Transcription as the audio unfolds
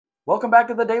Welcome back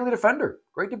to the Daily Defender.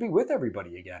 Great to be with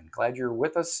everybody again. Glad you're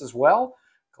with us as well.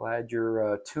 Glad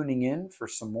you're tuning in for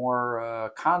some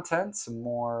more content, some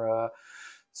more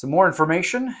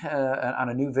information on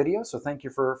a new video. So thank you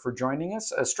for joining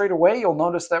us. Straight away, you'll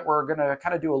notice that we're going to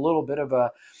kind of do a little bit of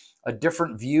a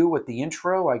different view with the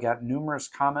intro. I got numerous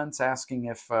comments asking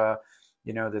if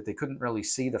that they couldn't really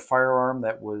see the firearm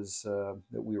that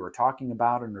we were talking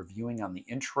about and reviewing on the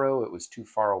intro. It was too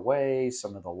far away,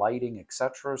 some of the lighting,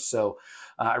 etc. So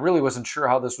I really wasn't sure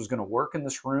how this was going to work in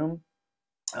this room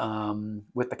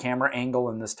with the camera angle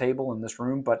in this table in this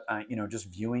room, but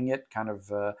just viewing it, kind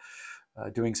of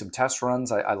doing some test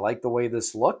runs. I like the way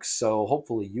this looks, so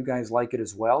hopefully you guys like it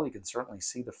as well. You can certainly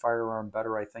see the firearm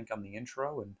better, I think, on the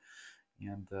intro, and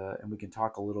we can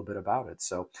talk a little bit about it.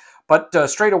 So, but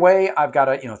straight away, I've got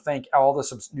to thank all the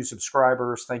new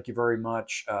subscribers. Thank you very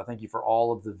much. Thank you for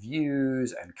all of the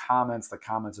views and comments. The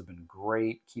comments have been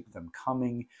great. Keep them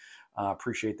coming.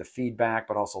 Appreciate the feedback,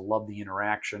 but also love the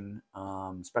interaction,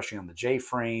 especially on the J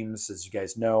frames. As you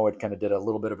guys know, it kind of did a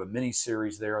little bit of a mini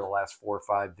series there. The last 4 or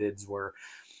 5 vids where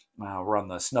we're on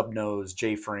the snub nose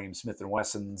J frame Smith &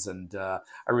 Wessons, and I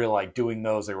really like doing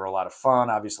those. They were a lot of fun.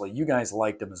 Obviously, you guys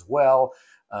liked them as well.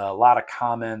 A lot of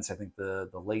comments. I think the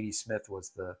Lady Smith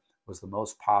was the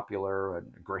most popular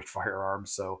and a great firearm.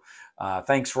 So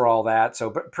thanks for all that.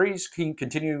 So but please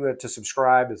continue to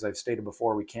subscribe. As I've stated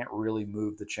before, we can't really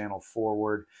move the channel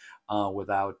forward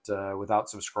without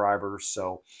subscribers.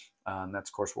 So and that's,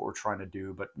 of course, what we're trying to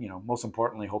do. But, most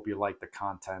importantly, hope you like the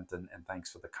content, and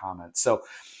thanks for the comments. So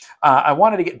I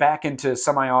wanted to get back into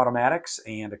semi-automatics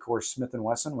and, of course, Smith &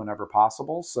 Wesson whenever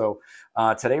possible. So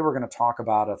today we're going to talk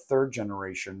about a 3rd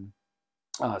generation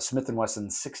Smith &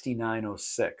 Wesson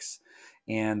 6906.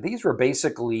 And these were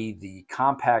basically the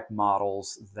compact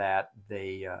models that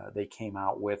they came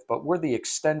out with, but were the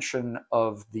extension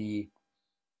of the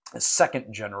 2nd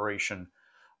generation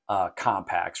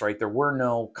compacts, right? There were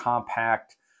no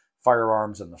compact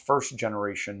firearms in the 1st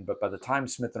generation, but by the time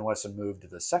Smith & Wesson moved to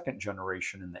the 2nd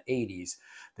generation in the 80s,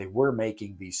 they were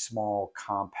making these small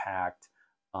compact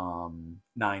 9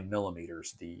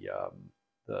 millimeters, the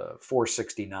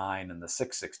 469 and the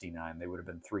 669. They would have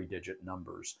been 3-digit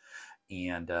numbers.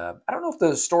 And I don't know if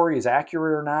the story is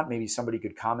accurate or not. Maybe somebody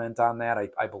could comment on that.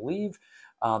 I believe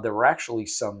there were actually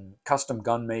some custom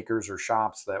gun makers or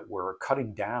shops that were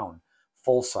cutting down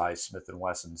full-size Smith &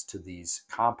 Wessons to these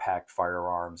compact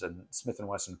firearms, and Smith &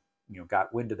 Wesson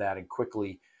got wind of that and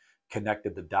quickly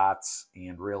connected the dots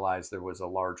and realized there was a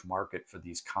large market for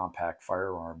these compact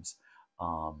firearms,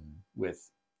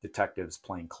 with detectives,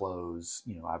 plain clothes,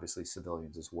 obviously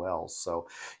civilians as well. So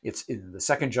the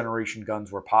 2nd generation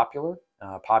guns were popular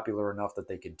enough that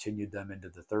they continued them into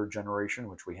the 3rd generation,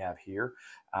 which we have here.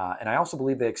 And I also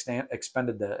believe they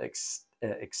expanded the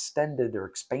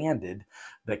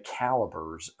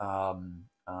calibers.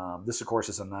 This, of course,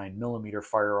 is a 9 millimeter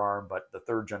firearm, but the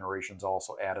 3rd generations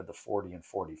also added the 40 and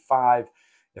 45.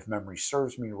 If memory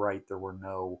serves me right, there were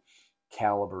no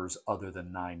calibers other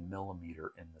than 9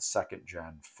 millimeter in the 2nd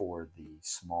gen for the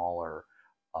smaller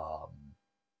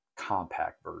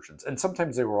compact versions. And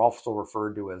sometimes they were also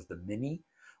referred to as the mini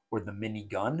or the mini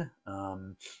gun.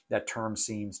 That term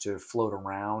seems to float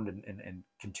around and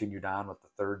continued on with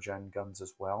the 3rd gen guns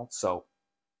as well. So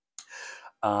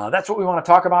that's what we want to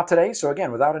talk about today. So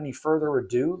again, without any further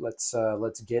ado,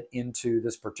 let's get into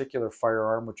this particular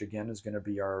firearm, which again is going to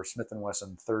be our Smith &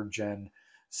 Wesson 3rd gen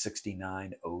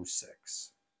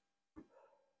 6906.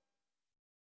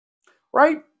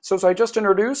 Right, so as I just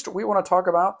introduced, we want to talk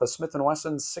about the Smith &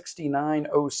 Wesson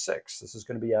 6906. This is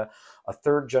going to be a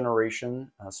 3rd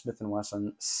generation Smith &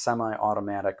 Wesson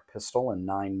semi-automatic pistol in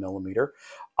 9 millimeter.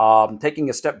 Taking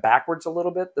a step backwards a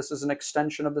little bit, this is an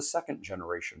extension of the 2nd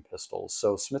generation pistols.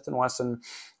 So Smith & Wesson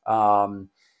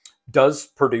does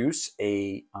produce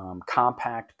a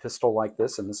compact pistol like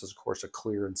this, and this is, of course, a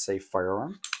clear and safe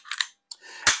firearm.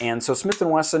 And so Smith &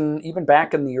 Wesson, even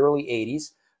back in the early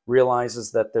 80s,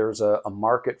 realizes that there's a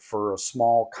market for a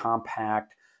small,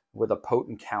 compact, with a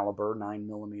potent caliber, 9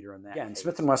 millimeter in that. Again,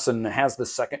 Smith & Wesson has the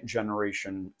 2nd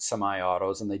generation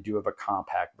semi-autos, and they do have a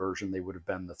compact version. They would have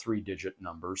been the 3-digit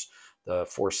numbers, the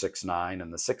 469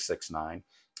 and the 669.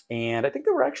 And I think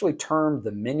they were actually termed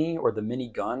the mini or the mini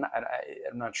gun.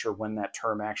 I'm not sure when that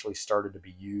term actually started to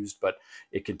be used, but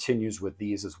it continues with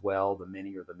these as well, the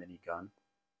mini or the mini gun.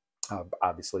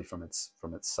 Obviously from its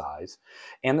size.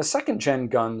 And the 2nd gen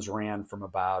guns ran from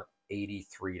about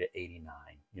 83 to 89,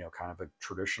 kind of a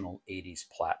traditional 80s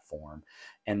platform.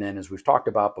 And then, as we've talked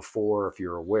about before, if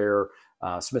you're aware,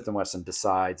 Smith & Wesson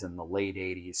decides in the late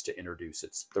 80s to introduce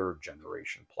its 3rd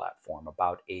generation platform,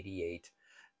 about 88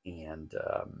 and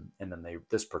then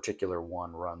this particular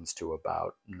one runs to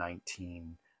about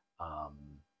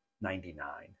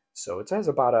 1999. So it has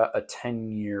about a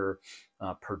 10-year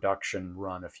production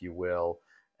run, if you will,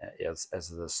 as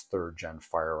this third gen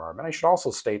firearm. And I should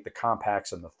also state the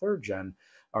compacts in the third gen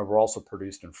were also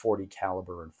produced in 40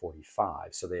 caliber and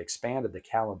 45. So they expanded the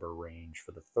caliber range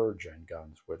for the third gen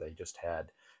guns, where they just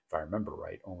had, if I remember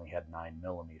right, only had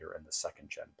 9mm in the second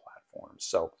gen platform.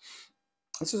 So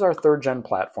this is our third gen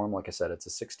platform. Like I said, it's a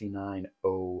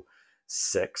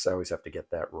 6906. I always have to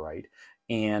get that right.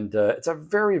 And it's a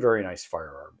very, very nice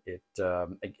firearm. It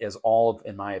as all of,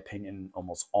 in my opinion,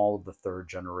 almost all of the third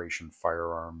generation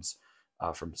firearms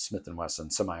from Smith &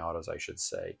 Wesson, semi-autos, I should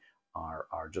say,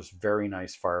 are just very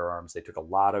nice firearms. They took a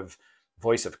lot of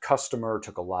voice of customer,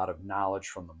 took a lot of knowledge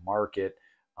from the market,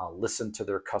 listened to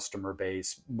their customer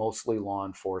base, mostly law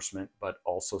enforcement, but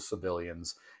also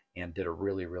civilians, and did a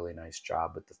really, really nice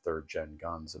job with the third gen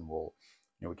guns. And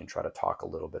we can try to talk a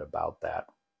little bit about that.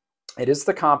 It is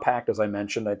the compact, as I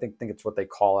mentioned. I think it's what they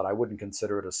call it. I wouldn't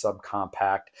consider it a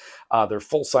subcompact. They're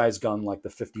full-size gun like the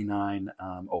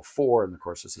 5904, and of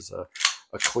course this is a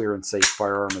clear and safe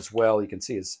firearm as well. You can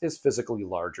see is physically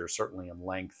larger, certainly in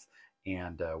length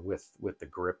and with the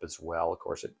grip as well. Of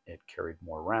course, it carried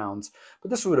more rounds,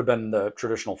 but this would have been the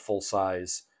traditional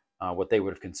full-size, what they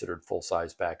would have considered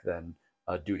full-size back then,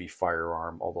 duty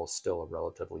firearm, although still a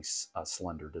relatively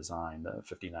slender design. The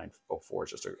 5904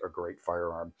 is just a great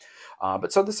firearm.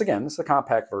 But so this is the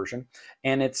compact version,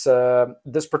 and it's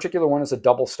this particular one is a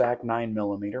double stack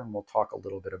 9mm, and we'll talk a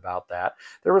little bit about that.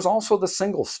 There was also the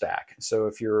single stack. So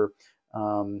if you're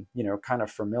kind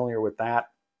of familiar with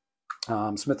that,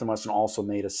 Smith & Wesson also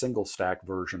made a single stack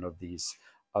version of these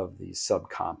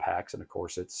subcompacts, and of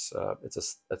course it's a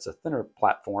thinner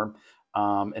platform,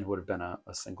 and would have been a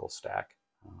single stack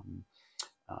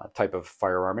type of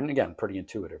firearm. And again, pretty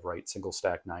intuitive, right? Single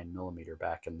stack 9mm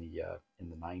back in the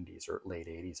 90s or late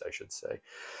 80s, I should say.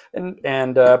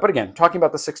 But again, talking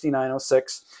about the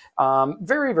 6906,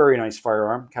 very, very nice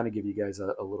firearm. Kind of give you guys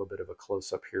a little bit of a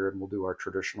close up here, and we'll do our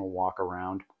traditional walk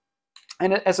around.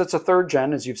 And as it's a third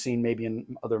gen, as you've seen maybe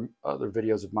in other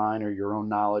videos of mine or your own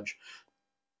knowledge,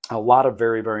 a lot of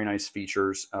very, very nice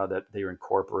features that they are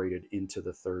incorporated into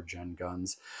the third gen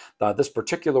guns. This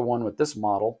particular one with this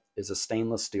model is a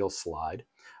stainless steel slide.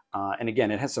 And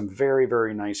again, it has some very,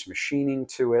 very nice machining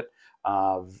to it.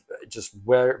 Just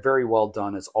very well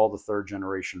done, as all the third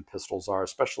generation pistols are,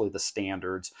 especially the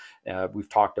standards. We've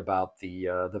talked about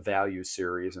the value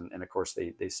series, and of course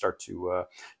they start to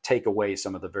take away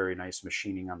some of the very nice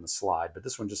machining on the slide. But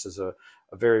this one just has a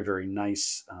very, very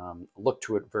nice look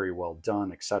to it, very well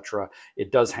done, etc.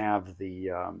 It does have the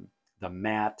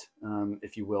matte,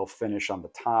 if you will, finish on the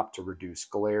top to reduce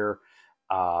glare.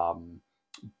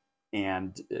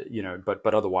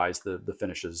 But otherwise the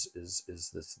finish is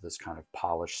this kind of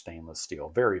polished stainless steel.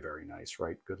 Very, very nice,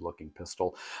 right? Good looking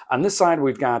pistol. On this side,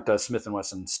 we've got Smith &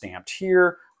 Wesson stamped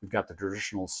here. We've got the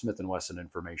traditional Smith & Wesson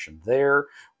information there.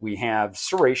 We have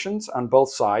serrations on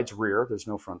both sides, rear. There's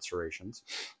no front serrations.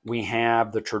 We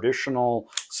have the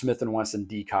traditional Smith & Wesson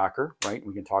decocker, right?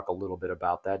 We can talk a little bit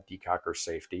about that, decocker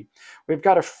safety. We've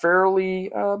got a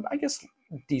fairly, I guess,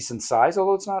 decent size,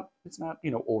 although it's not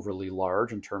overly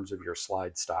large in terms of your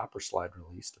slide stop or slide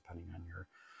release, depending on your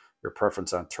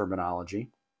preference on terminology.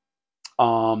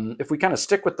 If we kind of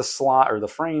stick with the slide, or the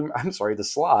frame, I'm sorry, the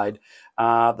slide,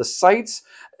 the sights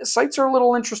are a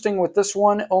little interesting with this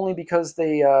one, only because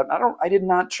I did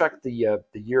not check the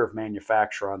year of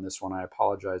manufacture on this one. I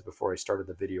apologize before I started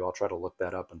the video. I'll try to look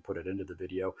that up and put it into the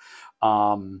video.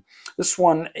 This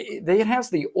one, it has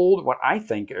the old, what I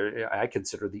think, I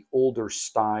consider the older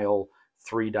style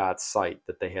 3-dot sight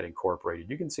that they had incorporated.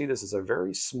 You can see this is a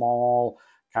very small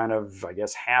kind of, I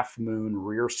guess, half moon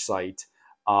rear sight.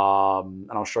 And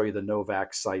I'll show you the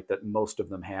Novak sight that most of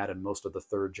them had and most of the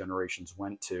third generations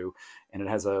went to. And it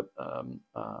has a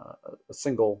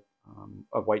single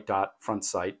a white dot front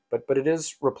sight, but it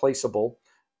is replaceable.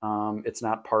 It's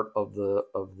not part of the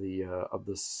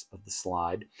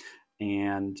slide.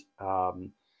 And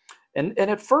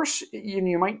at first,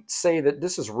 you might say that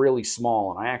this is really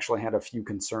small, and I actually had a few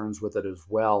concerns with it as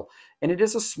well. And it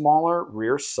is a smaller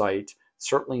rear sight.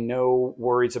 Certainly no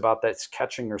worries about that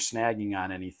catching or snagging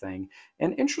on anything.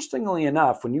 And interestingly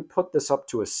enough, when you put this up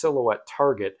to a silhouette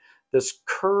target, this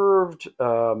curved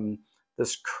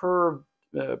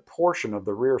portion of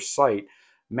the rear sight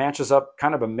matches up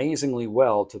kind of amazingly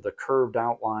well to the curved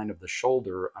outline of the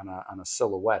shoulder on a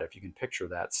silhouette, if you can picture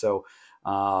that. So,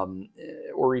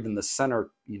 or even the center,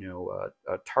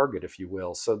 target, if you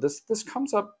will. So this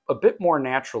comes up a bit more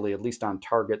naturally, at least on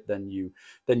target, than you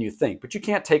think. But you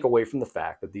can't take away from the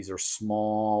fact that these are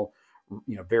small,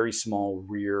 very small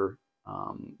rear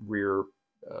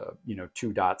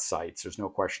two dot sights. There's no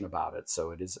question about it.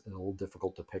 So it is a little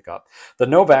difficult to pick up. The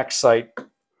Novak sight,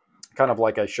 kind of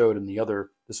like I showed in the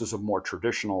other, this is a more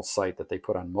traditional sight that they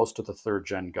put on most of the third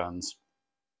gen guns.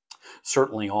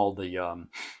 Certainly all the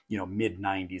mid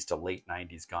 90s to late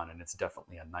 90s gun, and it's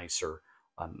definitely a nicer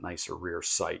rear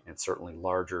sight, and it's certainly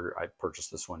larger. I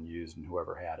purchased this one used, and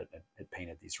whoever had it had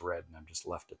painted these red, and I've just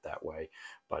left it that way.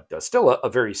 But still a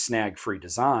very snag-free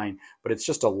design, but it's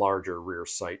just a larger rear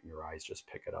sight, and your eyes just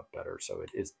pick it up better. So it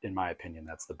is, in my opinion,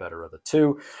 that's the better of the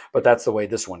two, but that's the way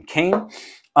this one came.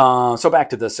 So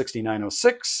back to the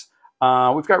 6906.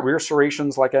 We've got rear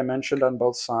serrations, like I mentioned, on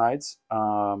both sides.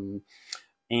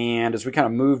 And as we kind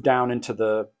of move down into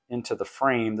the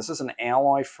frame, this is an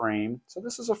alloy frame. So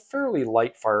this is a fairly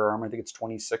light firearm. I think it's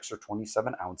 26 or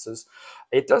 27 ounces.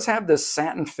 It does have this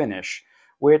satin finish,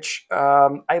 which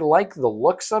I like the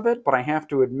looks of it, but I have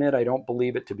to admit I don't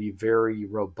believe it to be very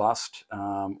robust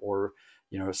or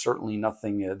certainly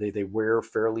nothing. They wear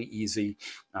fairly easy.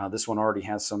 This one already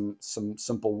has some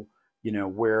simple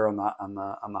wear on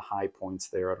the high points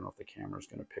there. I don't know if the camera is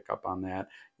going to pick up on that.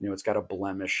 It's got a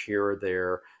blemish here or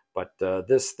there, but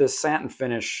this satin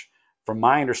finish, from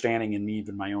my understanding and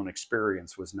even my own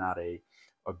experience, was not a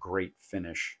great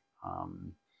finish.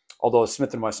 Although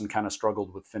Smith & Wesson kind of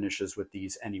struggled with finishes with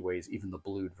these anyways, even the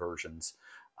blued versions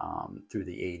through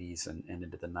the 80s and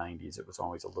into the 90s. It was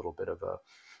always a little bit of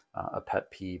a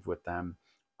pet peeve with them.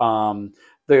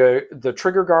 The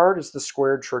trigger guard is the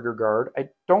squared trigger guard. I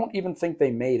don't even think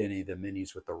they made any of the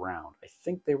minis with the round. I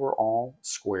think they were all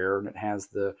square, and it has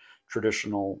the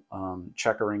traditional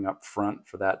checkering up front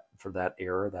for that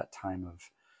era, that time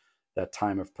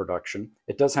of production.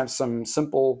 It does have some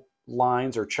simple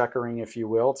lines or checkering, if you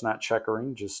will. It's not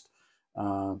checkering, just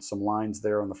some lines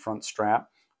there on the front strap.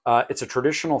 It's a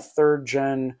traditional third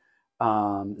gen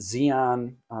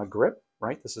Xeon grip.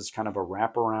 Right, this is kind of a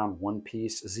wraparound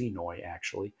one-piece. Xenoy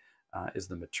actually is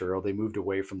the material. They moved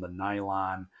away from the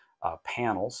nylon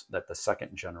panels that the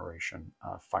second generation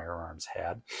firearms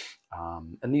had,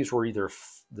 and these were either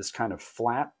this kind of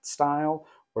flat style,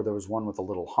 or there was one with a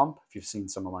little hump. If you've seen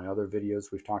some of my other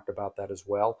videos, we've talked about that as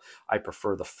well. I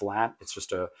prefer the flat. It's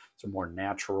just it's a more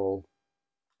natural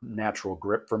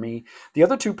grip for me. The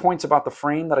other 2 points about the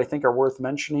frame that I think are worth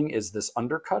mentioning is this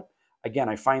undercut. Again,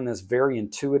 I find this very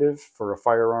intuitive for a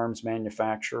firearms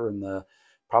manufacturer in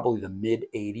probably the mid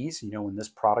 80s, when this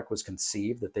product was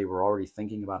conceived, that they were already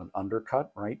thinking about an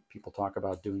undercut, right? People talk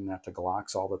about doing that to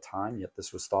Glocks all the time, yet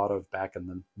this was thought of back in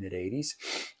the mid 80s.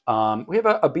 We have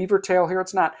a beaver tail here.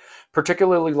 It's not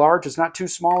particularly large. It's not too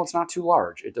small. It's not too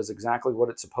large. It does exactly what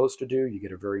it's supposed to do. You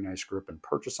get a very nice grip and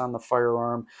purchase on the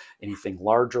firearm. Anything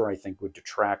larger, I think, would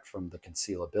detract from the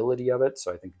concealability of it.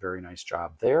 So I think very nice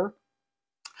job there.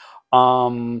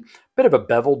 Bit of a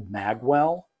beveled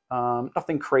magwell,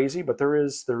 nothing crazy, but there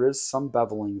is some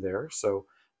beveling there. So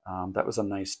that was a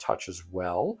nice touch as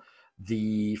well.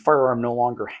 The firearm no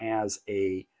longer has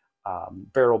a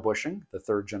barrel bushing. The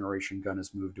third generation gun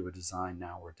has moved to a design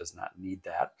now where it does not need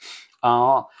that.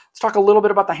 Let's talk a little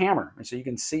bit about the hammer. And so you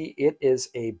can see it is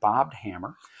a bobbed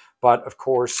hammer, but of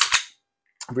course,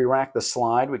 if we rack the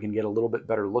slide, we can get a little bit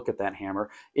better look at that hammer.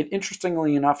 It,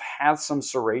 interestingly enough, has some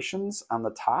serrations on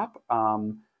the top.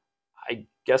 I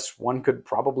guess one could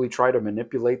probably try to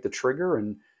manipulate the trigger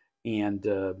and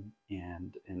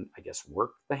I guess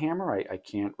work the hammer. I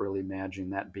can't really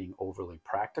imagine that being overly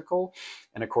practical.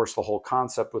 And of course, the whole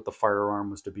concept with the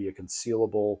firearm was to be a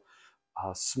concealable,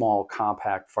 small,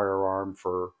 compact firearm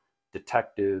for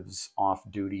detectives,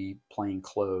 off-duty, plain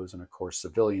clothes, and of course,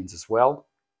 civilians as well.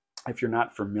 If you're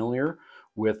not familiar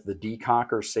with the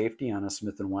decocker safety on a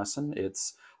Smith & Wesson,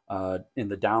 it's in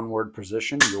the downward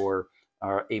position. You're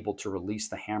able to release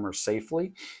the hammer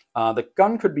safely. The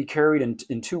gun could be carried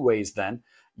in 2 ways then.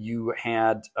 You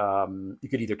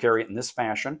could either carry it in this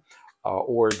fashion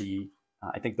or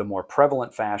I think the more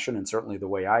prevalent fashion, and certainly the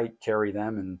way I carry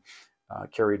them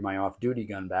and carried my off-duty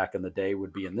gun back in the day,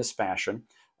 would be in this fashion.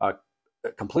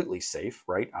 Completely safe,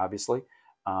 right? Obviously.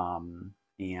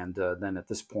 And then at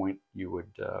this point, you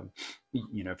would,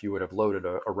 if you would have loaded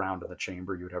a round in the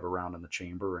chamber, you would have a round in the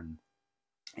chamber, and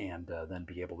then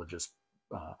be able to just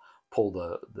pull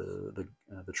the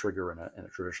trigger in a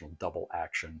traditional double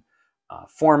action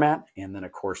format. And then,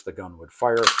 of course, the gun would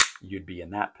fire. You'd be in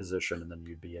that position, and then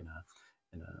you'd be in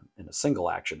in a single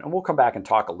action. And we'll come back and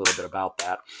talk a little bit about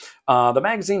that. The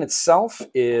magazine itself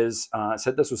is, I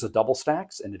said this was a double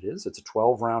stacks, and it is. It's a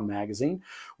 12-round magazine,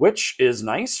 which is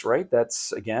nice, right?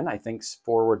 That's, again, I think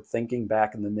forward thinking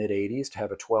back in the mid-'80s to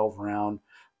have a 12-round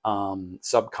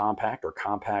subcompact or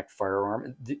compact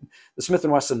firearm. The Smith &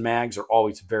 Wesson mags are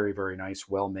always very, very nice,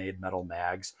 well-made metal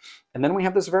mags. And then we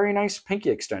have this very nice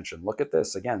pinky extension. Look at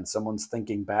this. Again, someone's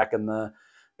thinking back in the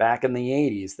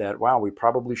 80s that, wow, we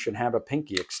probably should have a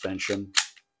pinky extension.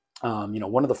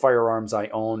 One of the firearms I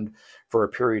owned for a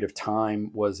period of time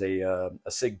was a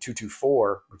SIG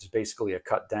 224, which is basically a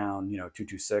cut down,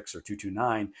 226 or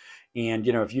 229. And,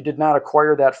 if you did not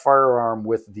acquire that firearm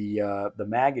with the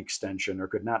mag extension, or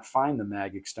could not find the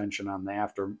mag extension on the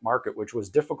aftermarket, which was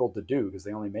difficult to do because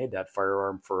they only made that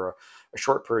firearm for a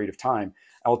short period of time,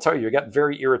 I will tell you, it got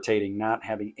very irritating not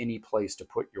having any place to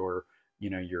put your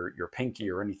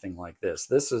pinky or anything like this.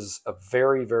 This is a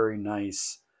very, very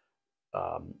nice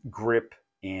grip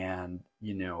and,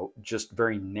 just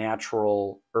very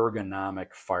natural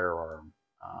ergonomic firearm.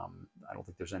 I don't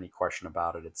think there's any question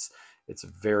about it. It's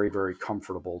very, very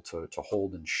comfortable to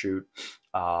hold and shoot.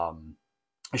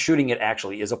 Shooting it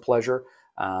actually is a pleasure.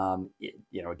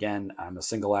 Again, I'm a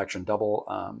single action,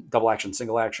 double action,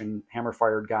 single action hammer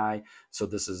fired guy. So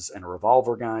this is, and a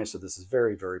revolver guy. So this is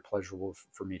very, very pleasurable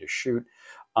for me to shoot.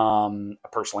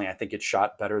 Personally, I think it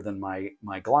shot better than my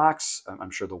Glocks.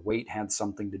 I'm sure the weight had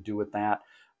something to do with that.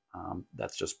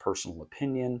 That's just personal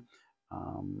opinion.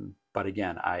 But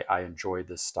again, I enjoy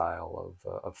this style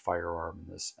of firearm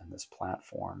and this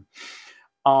platform.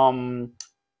 I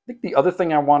think the other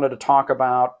thing I wanted to talk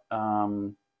about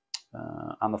on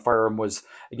the firearm was,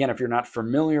 again, if you're not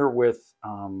familiar with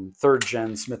third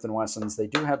gen Smith & Wessons, they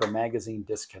do have a magazine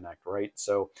disconnect, right?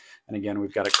 So, and again,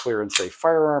 we've got a clear and safe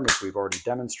firearm, as we've already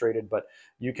demonstrated, but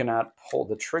you cannot pull,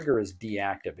 the trigger is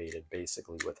deactivated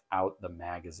basically without the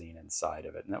magazine inside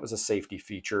of it. And that was a safety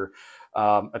feature.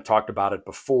 I've talked about it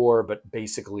before, but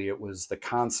basically the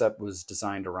concept was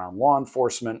designed around law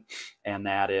enforcement, and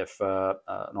that if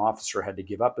an officer had to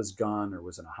give up his gun or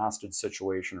was in a hostage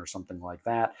situation or something like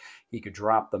that, he could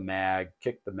drop the mag,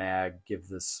 kick the mag, give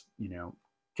this,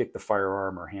 kick the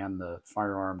firearm or hand the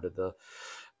firearm to the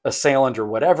assailant or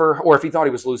whatever. Or if he thought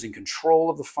he was losing control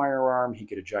of the firearm, he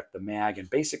could eject the mag and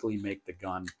basically make the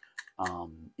gun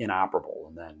inoperable,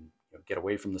 and then get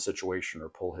away from the situation or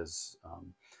pull his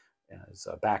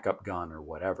backup gun or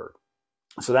whatever.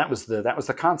 So that was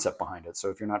the concept behind it. So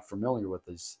if you're not familiar with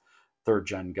these third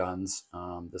gen guns,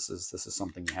 this is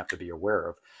something you have to be aware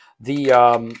of.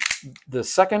 The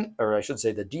second, or I should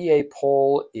say, the DA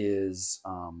pull is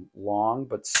long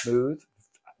but smooth.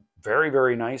 Very,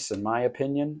 very nice in my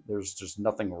opinion. There's just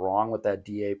nothing wrong with that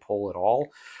DA pull at all.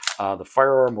 The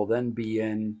firearm will then be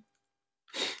in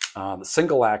the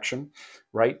single action,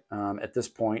 right, at this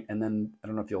point. And then, I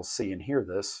don't know if you'll see and hear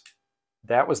this,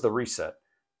 that was the reset.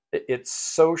 It's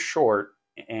so short,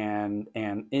 and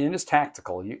it is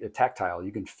tactile.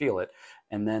 You can feel it.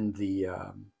 And then the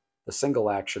single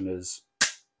action is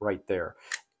right there.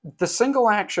 The single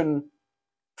action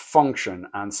function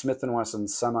on Smith & Wesson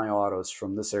semi-autos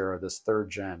from this era, this third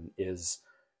gen, is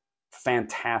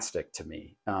fantastic to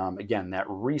me. Again, that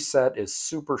reset is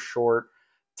super short,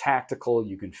 tactical,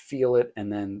 you can feel it,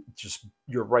 and then just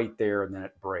you're right there, and then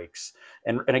it breaks.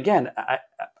 And again,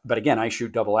 I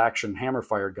shoot double action hammer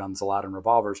fired guns a lot in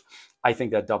revolvers. I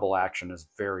think that double action is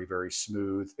very, very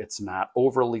smooth. It's not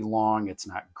overly long, it's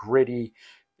not gritty.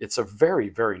 It's a very,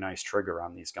 very nice trigger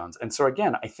on these guns. And so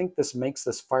again, I think this makes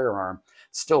this firearm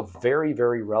still very,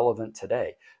 very relevant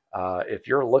today. If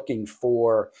you're looking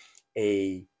for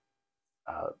a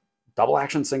double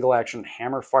action, single action,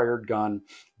 hammer fired gun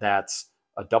that's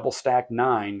a double stack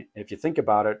 9, if you think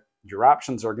about it, your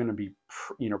options are going to be,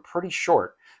 pretty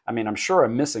short. I mean, I'm sure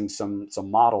I'm missing some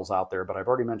models out there, but I've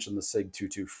already mentioned the SIG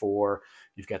 224.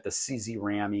 You've got the CZ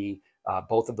Rami.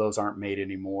 Both of those aren't made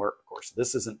anymore. Of course,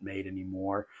 this isn't made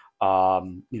anymore.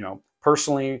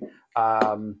 Personally,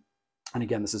 and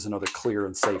again, this is another clear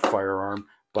and safe firearm,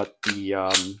 but the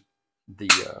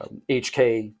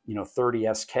HK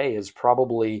 30 SK is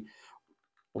probably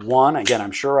one. Again,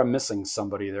 I'm sure I'm missing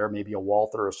somebody there, maybe a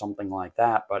Walther or something like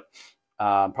that, but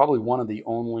probably one of the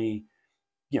only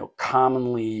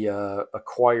commonly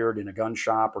acquired in a gun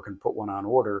shop, or can put one on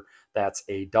order, that's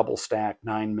a double stack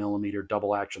 9mm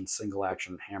double action, single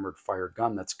action hammered fired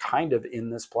gun that's kind of in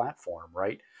this platform,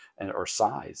 right? Or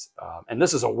size. And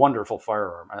this is a wonderful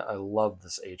firearm. I love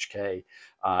this HK.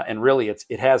 And really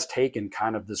it has taken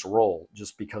kind of this role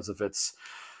just because of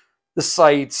the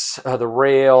sights, the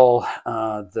rail,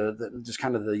 just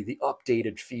kind of the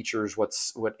updated features, what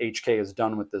HK has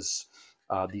done with this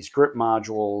these grip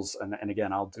modules, and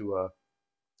again, I'll do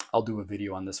a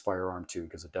video on this firearm too,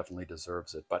 because it definitely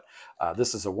deserves it. But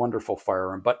this is a wonderful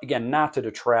firearm. But again, not to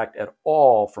detract at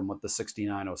all from what the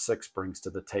 6906 brings to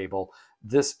the table.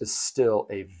 This is still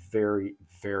a very,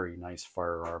 very nice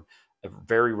firearm.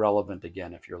 Very relevant,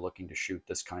 again, if you're looking to shoot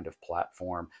this kind of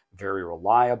platform. Very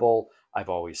reliable. I've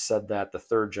always said that. The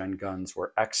third-gen guns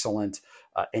were excellent.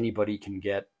 Anybody can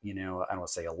get, I don't want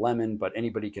to say a lemon, but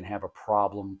anybody can have a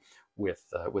problem with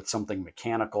something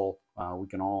mechanical. We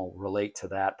can all relate to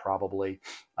that probably.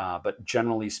 But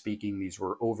generally speaking, these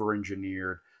were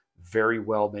over-engineered, very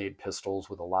well-made pistols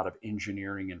with a lot of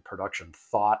engineering and production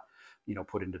thought,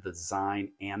 put into the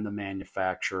design and the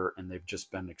manufacture, and they've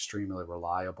just been extremely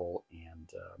reliable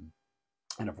and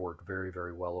have worked very,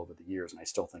 very well over the years. And I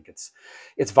still think it's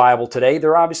viable today.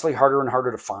 They're obviously harder and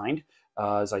harder to find.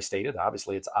 As I stated,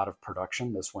 obviously it's out of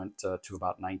production. This went to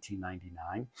about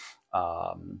 1999.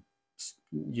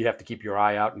 You have to keep your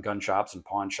eye out in gun shops and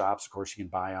pawn shops. Of course, you can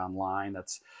buy online.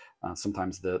 That's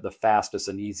sometimes the fastest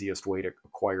and easiest way to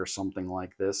acquire something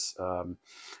like this.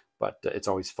 But it's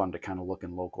always fun to kind of look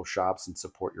in local shops and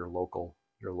support your local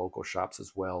shops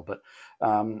as well. But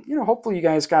hopefully you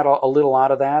guys got a little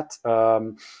out of that.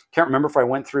 Can't remember if I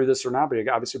went through this or not, but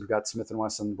obviously we've got Smith &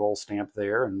 Wesson roll stamp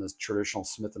there, and the traditional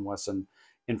Smith & Wesson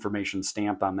information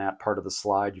stamped on that part of the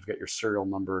slide. You've got your serial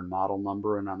number and model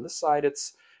number, and on this side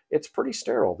it's pretty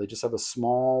sterile. They just have a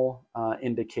small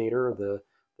indicator, the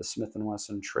Smith &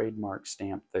 Wesson trademark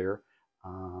stamp there.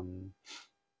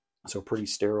 So pretty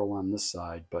sterile on this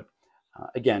side, but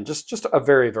again, just a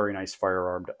very, very nice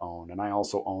firearm to own. And I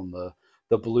also own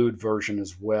the blued version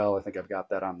as well. I think I've got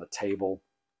that on the table.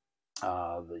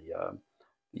 The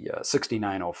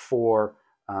 6904.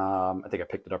 I think I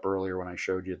picked it up earlier when I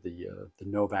showed you the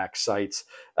Novak sights.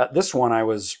 This one I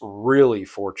was really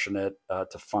fortunate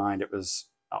to find. It was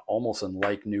almost in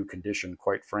like new condition,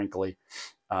 quite frankly.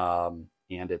 And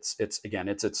it's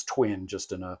its twin,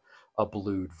 just in a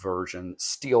blued version,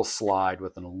 steel slide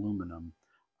with an aluminum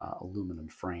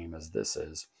frame, as this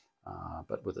is,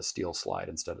 but with a steel slide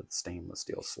instead of the stainless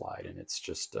steel slide, and it's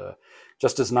just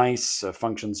as nice.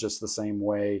 Functions just the same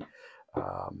way.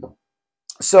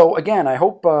 So again, I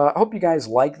hope you guys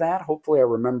like that. Hopefully, I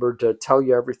remembered to tell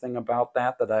you everything about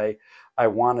that I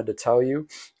wanted to tell you.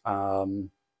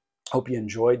 Hope you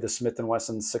enjoyed the Smith &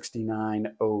 Wesson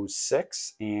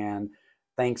 6906, and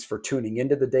thanks for tuning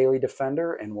into the Daily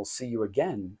Defender, and we'll see you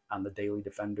again on the Daily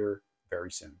Defender very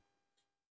soon.